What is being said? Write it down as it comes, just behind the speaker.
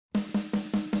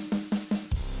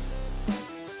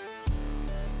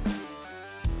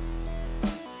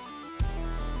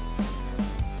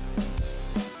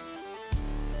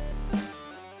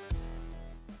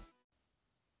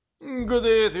Good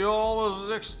day to you all,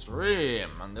 this is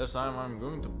X3M, and this time I'm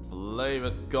going to play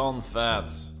with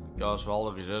Confed, because well,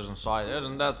 the resistance side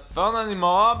isn't that fun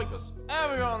anymore, because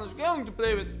everyone is going to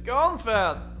play with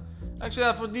Confed,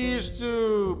 except for these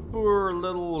two poor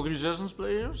little resistance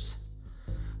players.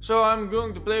 So I'm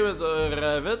going to play with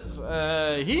Rabbit.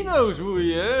 He knows who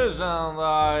he is, and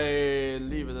I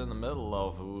leave it in the middle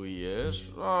of who he is.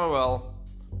 Oh well.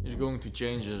 He's going to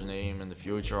change his name in the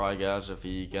future, I guess, if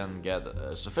he can get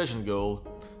sufficient gold.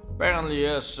 Apparently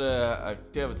his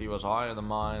activity was higher than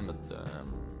mine, but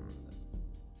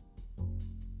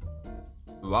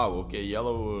wow, okay,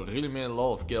 yellow really made a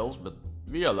lot of kills, but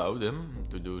we allowed him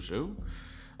to do so.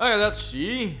 Okay, let's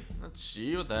see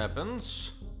what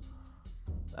happens.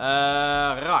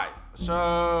 Right,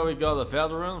 so we got a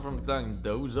veteran from the clan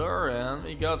Dozer, and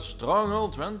we got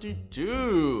Stronghold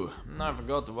 22. And I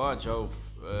forgot to watch how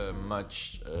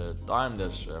much time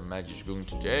this match is going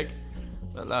to take,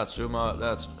 but let's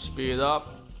speed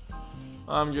up.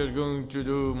 I'm just going to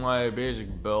do my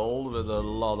basic build with a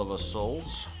lot of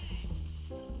assaults.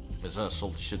 It's a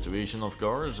salty situation, of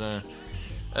course.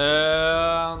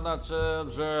 Let's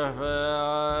observe.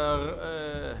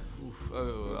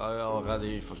 I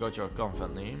already forgot your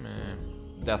Confed name.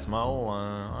 Deathmaul.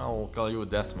 I'll call you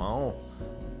Deathmaul,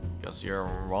 because you're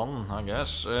one, I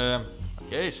guess.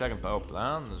 Okay, second power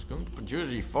plant is going to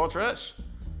produce a fortress,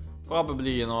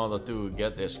 probably in order to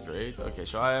get this crate. Okay,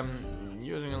 so I am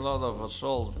using a lot of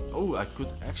assaults. Oh, I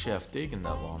could actually have taken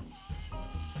that one.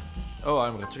 Oh,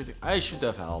 I'm retreating. I should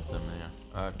have helped him here.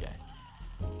 Okay.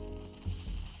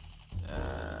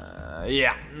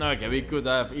 Yeah, okay, we could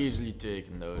have easily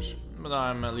taken those, but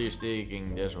I'm at least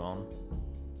taking this one.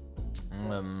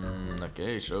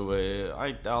 Okay, so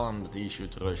I tell him that he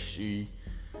should rush C.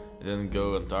 He didn't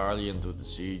go entirely into the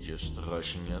sea, just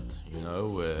rushing it, you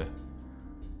know.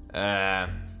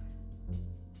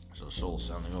 So Soul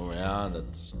standing over here,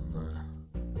 that's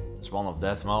one of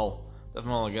Deathmaul.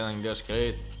 Deathmaul getting this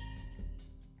crate.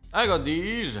 I got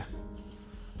these.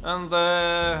 And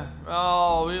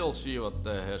well, we'll see what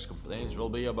his complaints will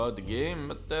be about the game,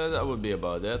 but that would be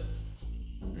about it.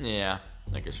 Yeah.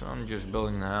 Okay, so I'm just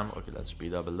building them. Okay, let's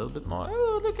speed up a little bit more.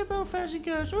 Oh, look at how fast he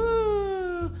goes.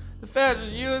 Ooh, the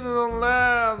fastest unit on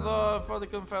land for the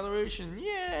Confederation.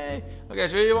 Yay! Okay,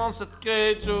 so he wants that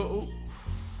crate, so... Ooh.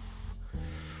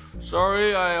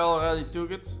 Sorry, I already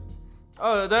took it.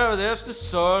 Oh, there it is,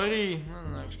 sorry.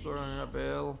 Exploring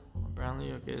uphill.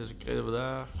 Apparently, okay, there's a crate over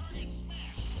there.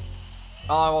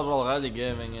 I was already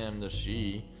giving him the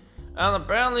C, and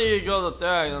apparently he got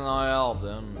attacked and I helped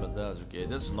him, but that's okay,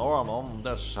 that's normal,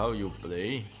 that's how you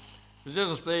play.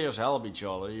 Resistance players help each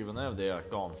other even if they are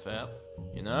Confed,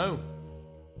 you know?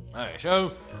 Okay,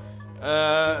 so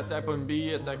attack point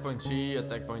B, attack point C,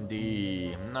 attack point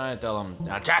D. And I tell him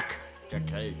attack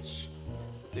crates.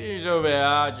 He's over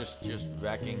here just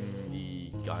whacking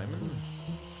the diamond.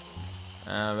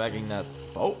 Whacking that.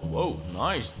 Oh, whoa,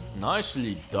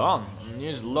 nicely done. And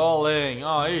he's lolling.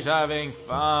 Oh, he's having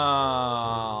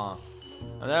fun.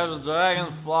 And there's a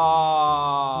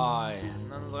dragonfly.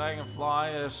 And then the dragonfly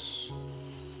is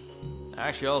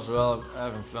actually also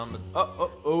having fun. But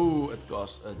oh, it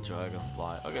cost a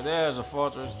dragonfly. Okay, there's a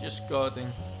fortress just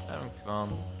scouting, having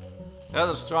fun. Red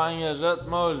is trying his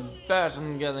utmost best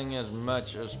and getting as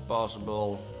much as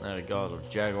possible. There he goes with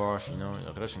Jaguars, you know,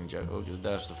 rushing Jaguar. Okay,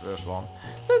 that's the first one.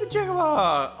 Look at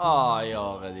Jaguar! Oh, he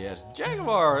already has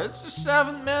Jaguar. It's the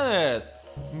 7th minute.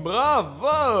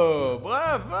 Bravo!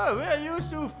 Bravo! We're used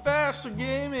to faster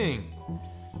gaming.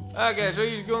 Okay, so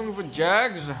he's going for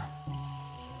Jags.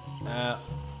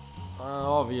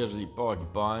 Obviously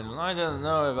Porcupine. And I didn't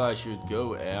know if I should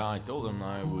go air. I told him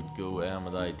I would go air,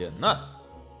 but I did not.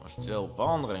 I was still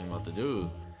pondering what to do,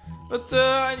 but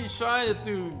I decided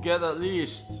to get at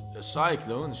least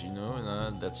cyclones, you know,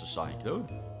 and that's a cyclone.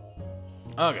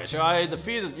 Okay, so I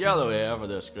defeated yellow here for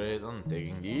this crate. I'm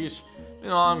taking these. You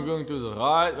know, I'm going to the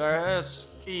right, where is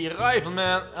a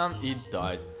rifleman, and he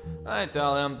died. I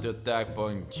tell him to attack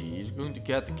point G. He's going to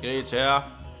get the crates here.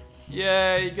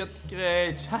 Yay, he got the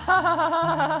crates.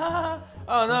 Oh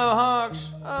no,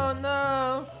 Hawks. Oh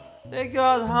no. They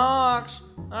got Hawks.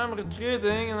 I'm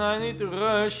retreating and I need to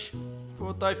rush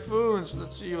for typhoons.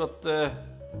 Let's see what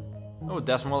oh,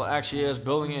 Deathmaul actually is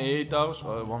building a 8 house.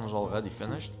 Oh, one is already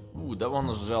finished. Ooh, that one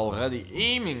is already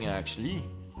aiming actually.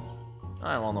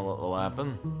 I wonder what will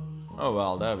happen. Oh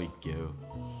well, there we go.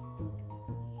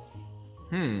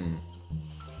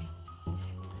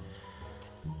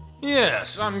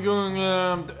 Yes, I'm going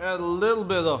to add a little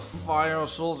bit of fire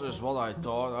assaults is what I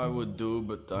thought I would do,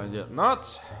 but I did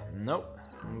not. Nope.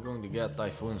 I'm going to get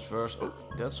typhoons first. Oh,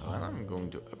 that's right. I'm going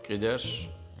to upgrade this.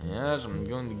 Yes, I'm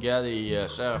going to get a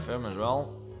Seraphim as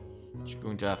well. Just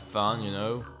going to have fun, you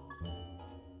know.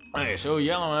 Okay, so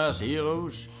yellow has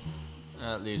heroes.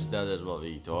 At least that is what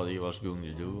we thought he was going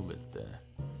to do, but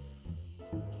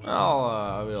well,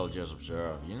 I will just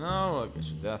observe, you know. Okay,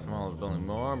 so Deathmaul is building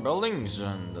more buildings,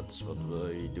 and that's what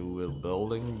we do with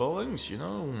buildings, you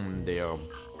know. They are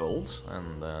built,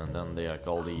 and then they are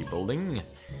called a building.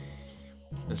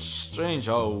 It's strange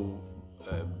how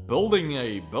building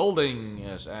a building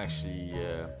is actually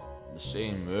the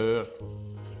same word.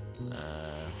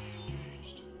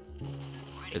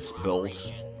 It's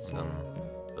built,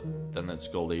 but then it's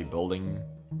called a building.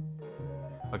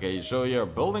 Okay, so you're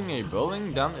building a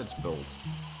building, then it's built.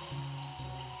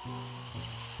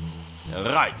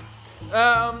 Right.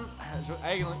 So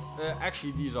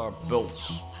actually these are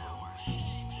builds.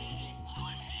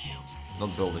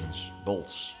 Not buildings,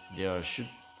 bolts. They should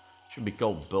be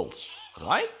called builds,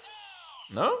 right?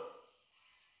 No?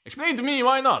 Explain to me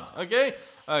why not, okay?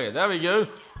 Okay, there we go.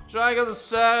 So I got a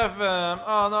Seraphim.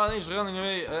 Oh no, he's running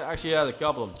away. I actually had a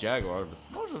couple of Jaguars,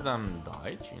 but most of them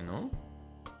died, you know.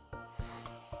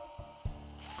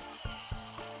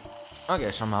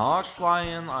 Okay, some Hawks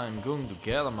flying. I'm going to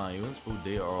gather my units. Oh,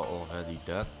 they are already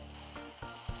dead.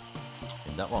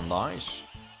 Okay, that one dies.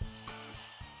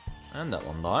 And that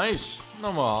one dies.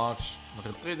 No more Hawks.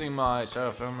 Retreating my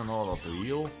Seraphim in order to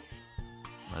heal.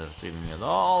 Retreating it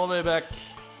all the way back.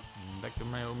 Back to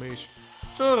my own base.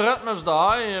 So Red must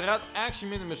die. Red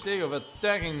actually made the mistake of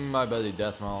attacking my buddy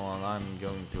Deathmaul, and I'm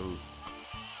going to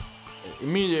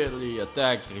immediately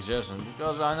attack resistance,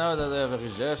 because I know that if a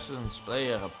resistance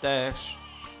player attacks,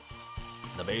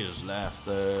 the base is left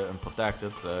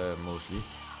unprotected mostly.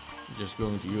 I'm just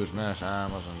going to use mass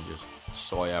hammers and just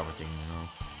destroy everything, you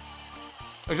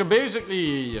know. So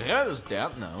basically Red is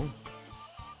dead now.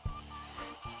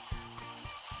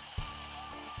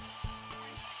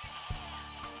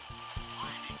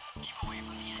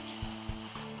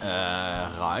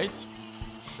 Right.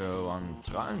 So I'm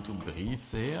trying to breathe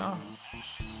here.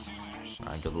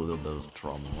 I got a little bit of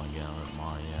trouble again with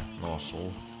my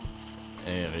nostril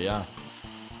area.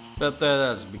 But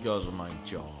that's because of my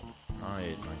job. I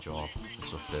hate my job.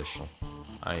 It's official.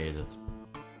 I hate it.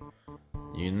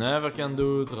 You never can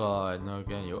do it right, no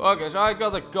can you? Okay, so I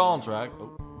got a contract.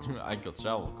 Oh, I got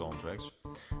several contracts.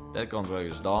 That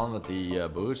contract is done with the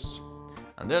boosts.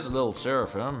 And there's a little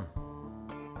Seraphim.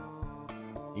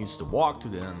 Needs to walk to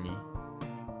the enemy.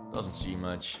 Doesn't see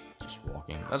much, just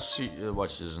walking. Let's see,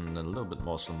 watch this in a little bit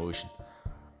more slow motion.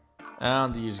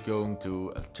 And he is going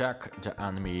to attack the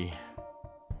enemy.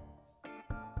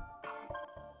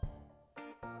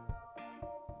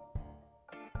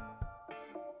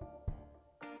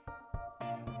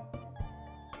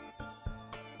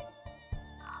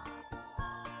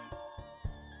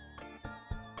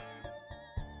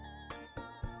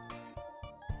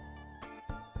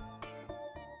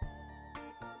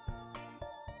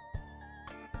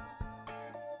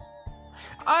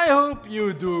 I hope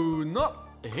you do not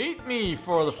hate me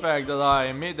for the fact that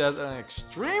I made that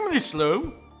extremely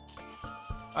slow.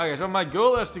 Okay, so my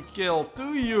goal is to kill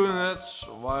 2 units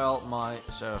while my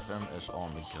Seraphim is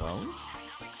on the ground.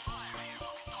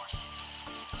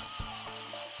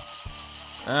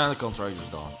 And the contract is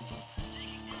done.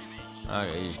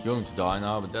 Okay, he's going to die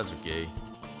now, but that's okay.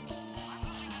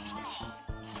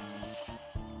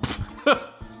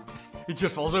 He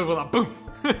just falls over that boom.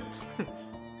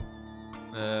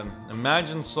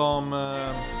 Imagine some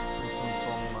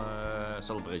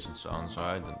celebration sounds.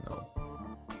 I don't know.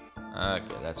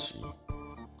 Okay, let's see.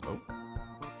 Oh,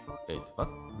 wait, what?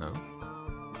 No.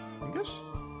 I guess.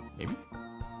 Maybe.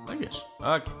 I guess.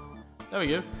 Okay. There we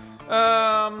go.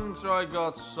 So I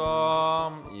got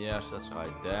some. Yes, that's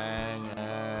right. Dang,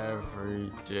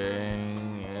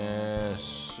 everything is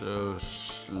so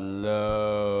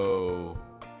slow.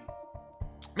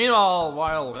 Meanwhile,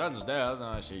 while Red's dead, and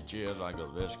I say cheers, I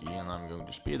got whiskey, and I'm going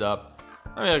to speed up,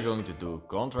 and we are going to do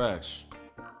contracts.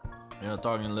 We are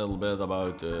talking a little bit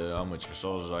about how much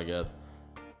resources I get.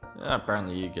 Yeah,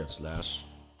 apparently he gets less.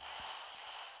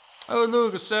 Oh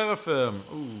look, a Seraphim!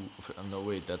 Ooh, no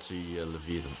wait, that's a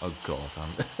Leviathan. Oh god,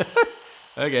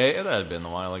 okay, it has been a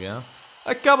while again.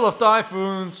 A couple of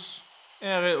typhoons.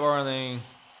 Air raid warning.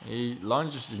 He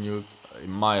launches the nuke.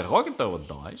 My rocket tower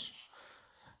dies.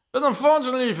 But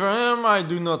unfortunately for him, I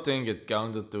do not think it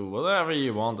counted to whatever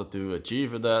he wanted to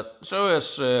achieve with that. So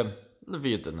his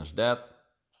Leviathan is dead.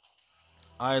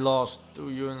 I lost 2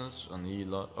 units and he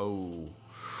lost... Oh.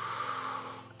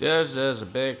 This is a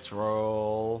big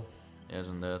troll.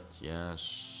 Isn't it?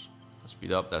 Yes. Let's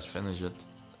speed up, let's finish it.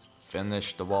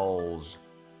 Finish the walls.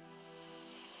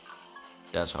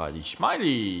 That's right, he's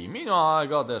smiley. Meanwhile, I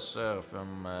got this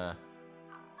Seraphim of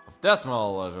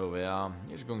Deathmaul over here.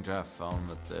 He's going to have fun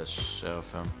with this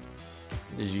Seraphim.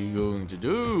 What is he going to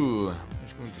do?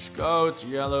 He's going to scout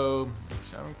yellow.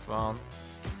 He's having fun.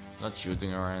 He's not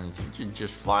shooting or anything. He's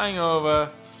just flying over.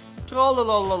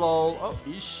 Trollolololol. Oh,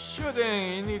 he's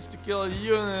shooting. He needs to kill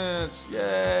units.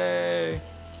 Yay.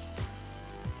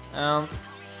 And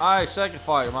I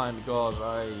sacrificed mine because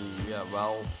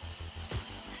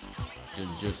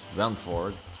just went for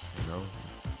it, you know.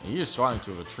 He is trying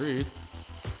to retreat.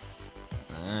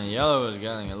 And yellow is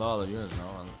getting a lot of units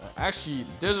now. And actually,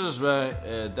 this is where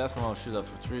Deathmaul should have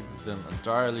retreated them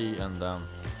entirely and then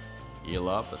heal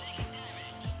up. But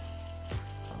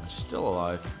he's still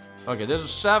alive. Okay, there's a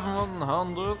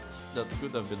 700 that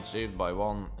could have been saved by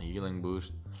one healing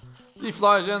boost. He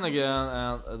flies in again,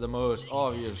 and the most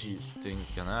obvious thing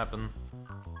can happen.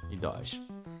 He dies.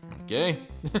 Okay.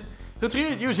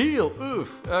 Retreat, use heal.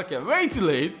 Oof. Okay, way too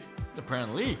late.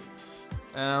 Apparently.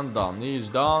 And done. He's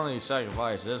done. He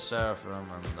sacrificed his Seraphim,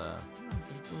 and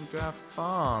just going to have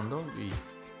fun, don't we?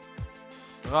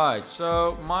 Right,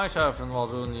 so my Seraphim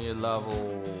was only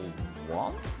level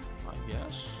 1, I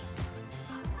guess.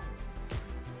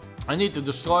 I need to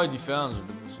destroy defense,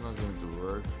 but it's not going to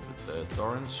work with the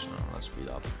torrents. Let's speed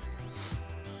up.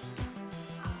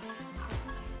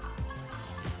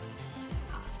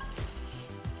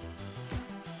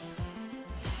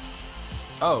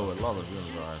 Oh, a lot of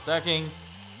units are attacking.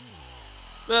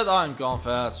 But I'm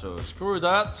Confed, so screw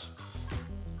that.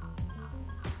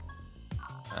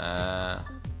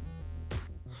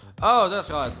 Oh, that's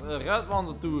right. Red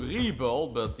wanted to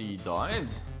rebuild, but he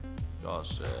died.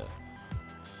 Because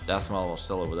Deathmaul was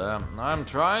still over there. I'm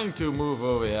trying to move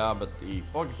over here, but the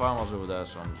porcupine was over there,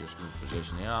 so I'm just going to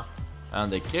position here.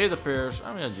 And the crate appears,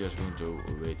 and we are just going to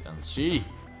wait and see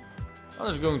what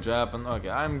is going to happen.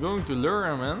 Okay, I'm going to lure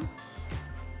him in.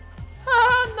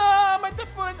 Oh no, my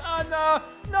typhoon! Oh no!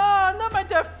 No, not my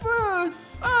typhoon!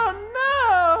 Oh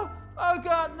no! Oh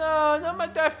god, no! Not my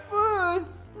typhoon!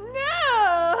 No!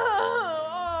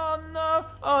 Oh no!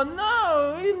 Oh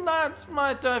no! He lets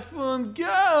my typhoon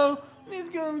go! He's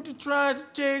going to try to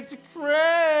take the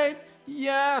crate!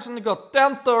 Yes, and they got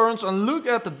 10 turns, and look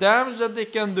at the damage that they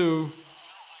can do.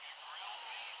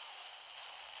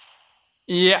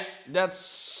 Yeah,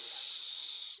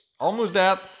 that's almost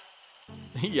that.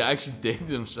 He actually digged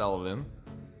himself in.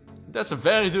 That's a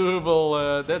very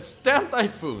doable. That's 10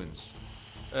 typhoons.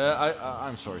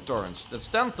 I'm sorry, torrents. That's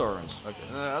 10 torrents.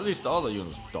 Okay, at least the other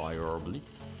units die horribly.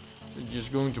 So you're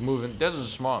just going to move in. That is a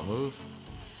smart move.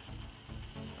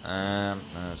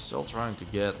 Still trying to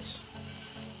get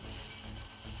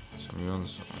some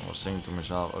units. I was thinking to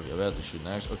myself, okay, where to shoot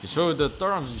next? Okay, so the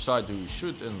torrents decide to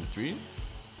shoot in the tree.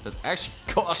 That actually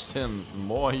cost him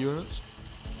more units.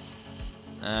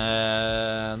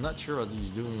 Not sure what he's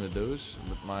doing with those,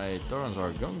 but my torrents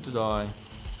are going to die.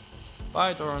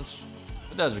 Bye, torrents.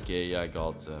 But that's okay, I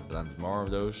got plenty more of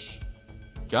those.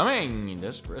 Coming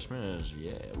this Christmas,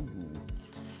 yeah. Ooh.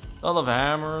 A lot of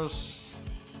hammers.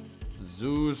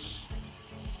 Zeus.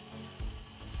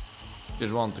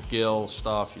 Just want to kill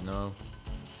stuff, you know.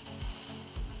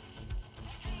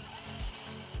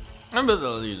 And but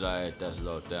at least I tested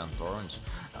out 10 torrents.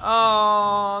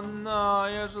 Oh no,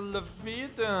 here's a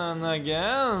Leviathan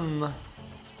again.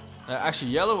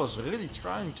 Actually, yellow was really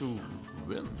trying to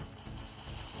win.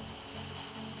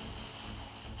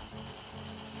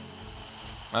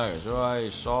 Okay, so I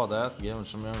saw that, gave him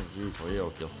some energy for hero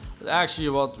kill. But actually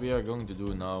what we are going to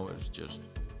do now is just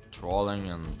trolling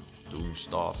and doing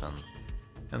stuff and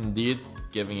indeed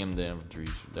giving him the infantry.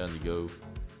 So there you go.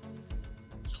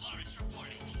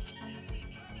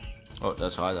 Oh,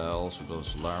 that's right, I also got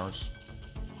Solaris.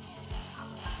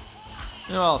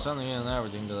 Meanwhile, sending in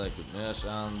everything that I could miss,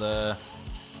 and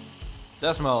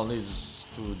Deathmaul needs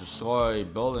to destroy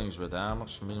buildings with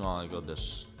hammers. Meanwhile, I got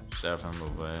this Seraphim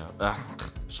over here.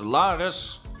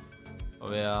 Solaris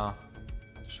over here.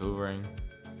 Just hovering.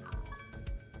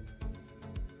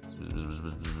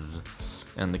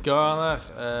 In the corner.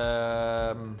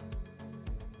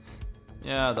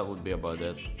 Yeah, that would be about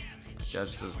it.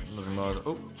 Guess there's nothing more.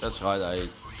 Oh, that's right, I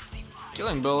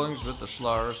killing buildings with the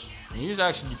Solaris. He's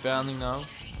actually defending now.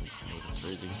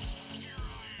 Retreating.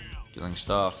 Killing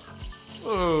stuff.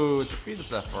 Oh, torpedo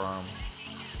platform.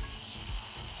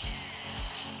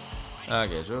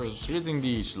 Okay, so retreating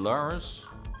the Solaris.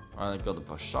 I got the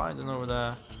Poseidon over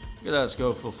there. Okay, let's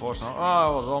go full force now. Oh, I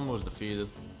was almost defeated.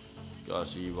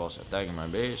 Because he was attacking my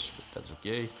base, but that's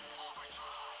okay.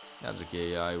 That's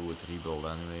okay, I would rebuild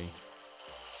anyway.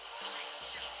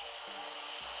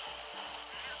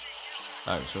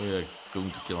 Okay, so we are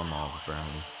going to kill him off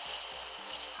apparently.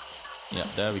 Yeah,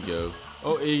 there we go.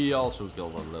 Oh, he also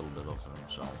killed a little bit of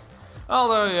himself. Well,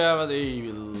 there you have it,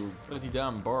 a pretty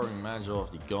damn boring match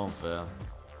of the Confed.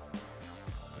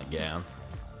 Again.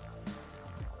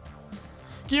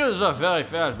 Kios are very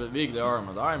fast but weakly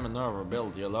armored. High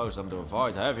maneuverability allows them to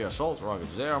avoid heavy assault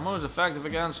rockets. They are most effective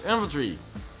against infantry.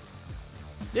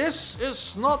 This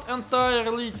is not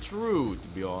entirely true, to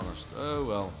be honest. Oh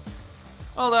well.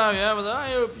 Well, there you have it.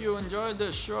 I hope you enjoyed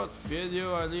this short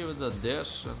video. I leave it at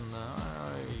this, and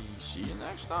I see you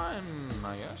next time,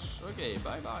 I guess. Okay,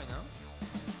 bye bye now.